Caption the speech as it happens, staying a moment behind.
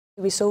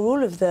We saw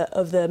all of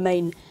the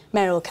main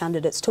mayoral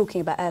candidates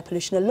talking about air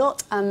pollution a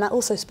lot, and that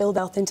also spilled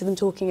out into them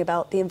talking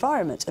about the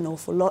environment an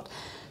awful lot.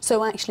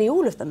 So actually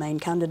all of the main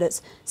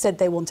candidates said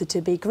they wanted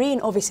to be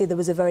green. Obviously there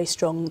was a very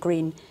strong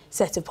green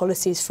set of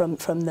policies from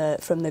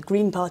the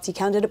Green Party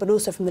candidate, but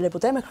also from the Liberal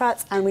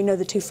Democrats, and we know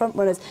the two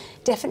frontrunners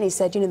definitely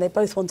said, you know, they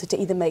both wanted to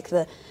either make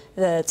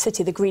the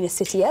city the greenest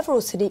city ever,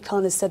 or Sadiq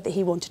Khan has said that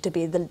he wanted to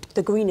be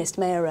the greenest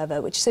mayor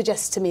ever, which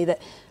suggests to me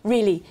that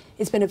really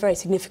it's been a very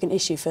significant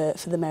issue for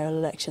the mayoral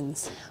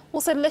elections.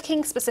 Also,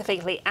 looking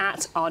specifically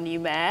at our new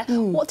mayor,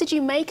 what did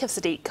you make of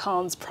Sadiq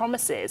Khan's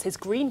promises, his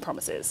green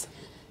promises?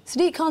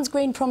 Sadiq Khan's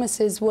green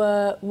promises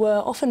were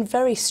often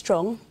very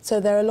strong, so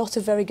there are a lot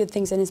of very good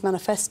things in his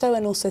manifesto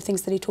and also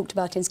things that he talked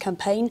about in his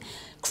campaign.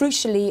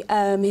 Crucially,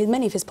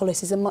 many of his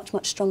policies are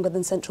much stronger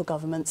than central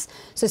government's.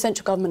 So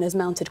central government has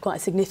mounted quite a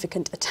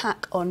significant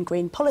attack on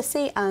green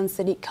policy, and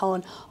Sadiq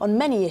Khan on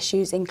many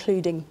issues,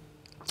 including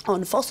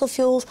on fossil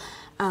fuels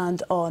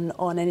and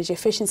on energy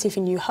efficiency for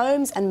new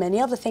homes and many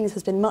other things,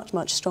 has been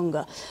much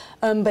stronger.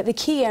 But the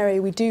key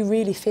area we do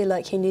really feel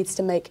like he needs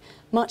to make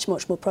much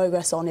more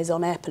progress on is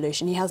on air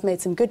pollution. He has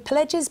made some good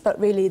pledges, but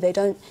really they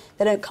don't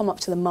come up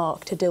to the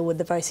mark to deal with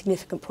the very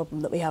significant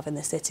problem that we have in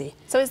the city.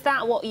 So is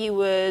that what you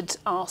would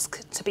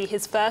ask to be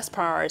his first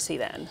priority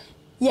then?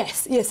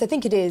 Yes, I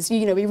think it is.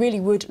 You know, we really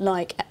would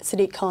like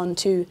Sadiq Khan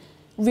to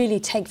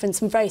really take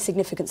some very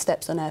significant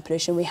steps on air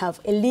pollution. We have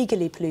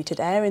illegally polluted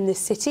air in this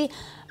city,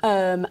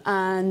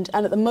 and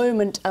at the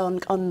moment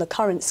on the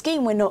current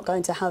scheme we're not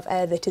going to have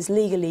air that is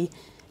legally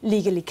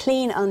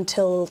clean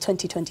until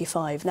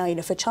 2025. Now, you know,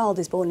 if a child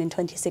is born in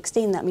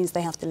 2016, that means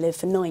they have to live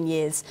for 9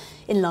 years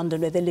in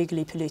London with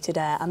illegally polluted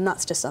air, and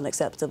that's just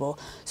unacceptable.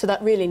 So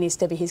that really needs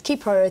to be his key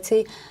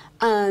priority.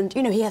 And,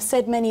 you know, he's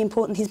said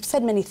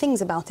many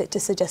things about it to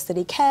suggest that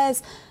he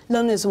cares.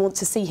 Londoners want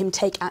to see him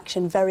take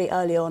action very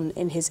early on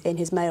in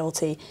his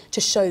mayoralty to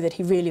show that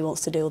he really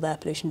wants to deal with air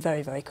pollution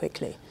very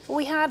quickly.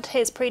 We had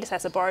his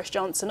predecessor, Boris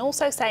Johnson,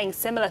 also saying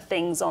similar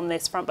things on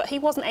this front, but he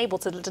wasn't able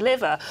to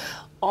deliver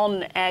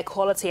on air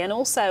quality and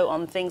also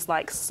on things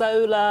like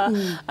solar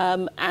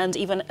and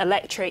even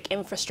electric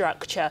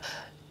infrastructure.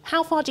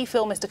 How far do you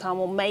feel Mr Khan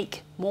will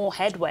make more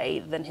headway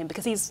than him?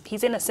 Because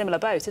he's in a similar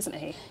boat, isn't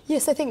he?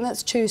 Yes, I think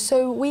that's true.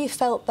 So we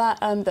felt that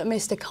that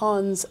Mr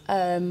Khan's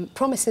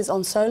promises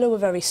on solar were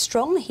very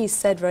strong. He's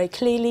said very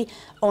clearly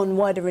on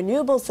wider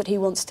renewables that he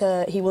wants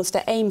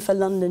to aim for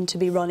London to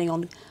be running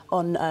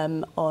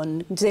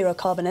on zero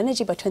carbon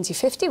energy by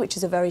 2050, which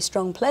is a very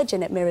strong pledge,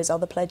 and it mirrors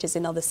other pledges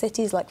in other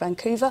cities like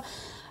Vancouver.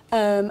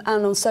 And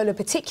on solar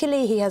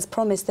particularly, he has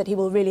promised that he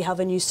will really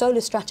have a new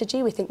solar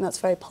strategy. We think that's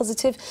very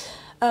positive.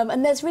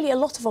 And there's really a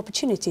lot of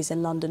opportunities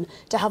in London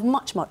to have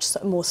much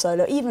more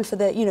solar, even for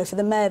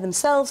the mayor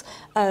themselves.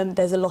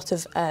 There's a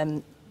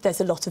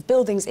lot of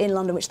buildings in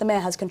London which the mayor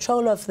has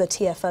control of, the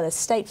TfL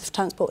estate, the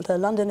Transport for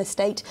London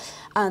estate,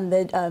 and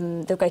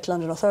the Greater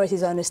London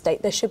Authority's own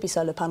estate. There should be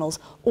solar panels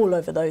all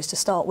over those to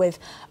start with,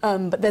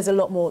 but there's a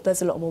lot more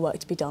work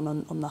to be done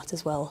on that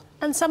as well.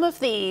 And some of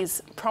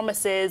these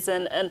promises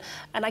and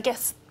I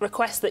guess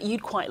requests that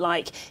you'd quite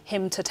like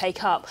him to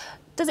take up,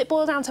 does it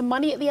boil down to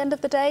money at the end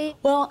of the day?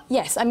 Well,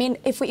 yes. I mean,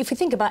 if we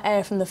think about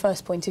air from the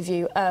first point of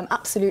view,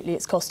 absolutely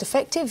it's cost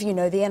effective. You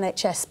know, the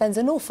NHS spends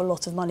an awful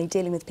lot of money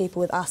dealing with people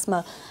with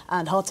asthma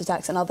and heart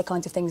attacks and other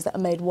kinds of things that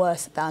are made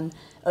worse than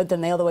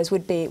they otherwise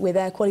would be with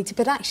air quality.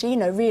 But actually, you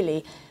know,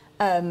 really,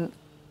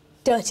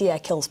 dirty air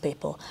kills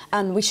people,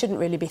 and we shouldn't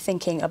really be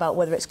thinking about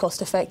whether it's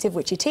cost effective,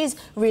 which it is.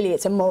 Really,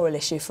 it's a moral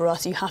issue for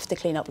us. You have to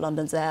clean up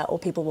London's air, or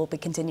people will be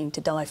continuing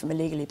to die from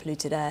illegally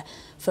polluted air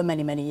for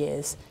many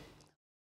years.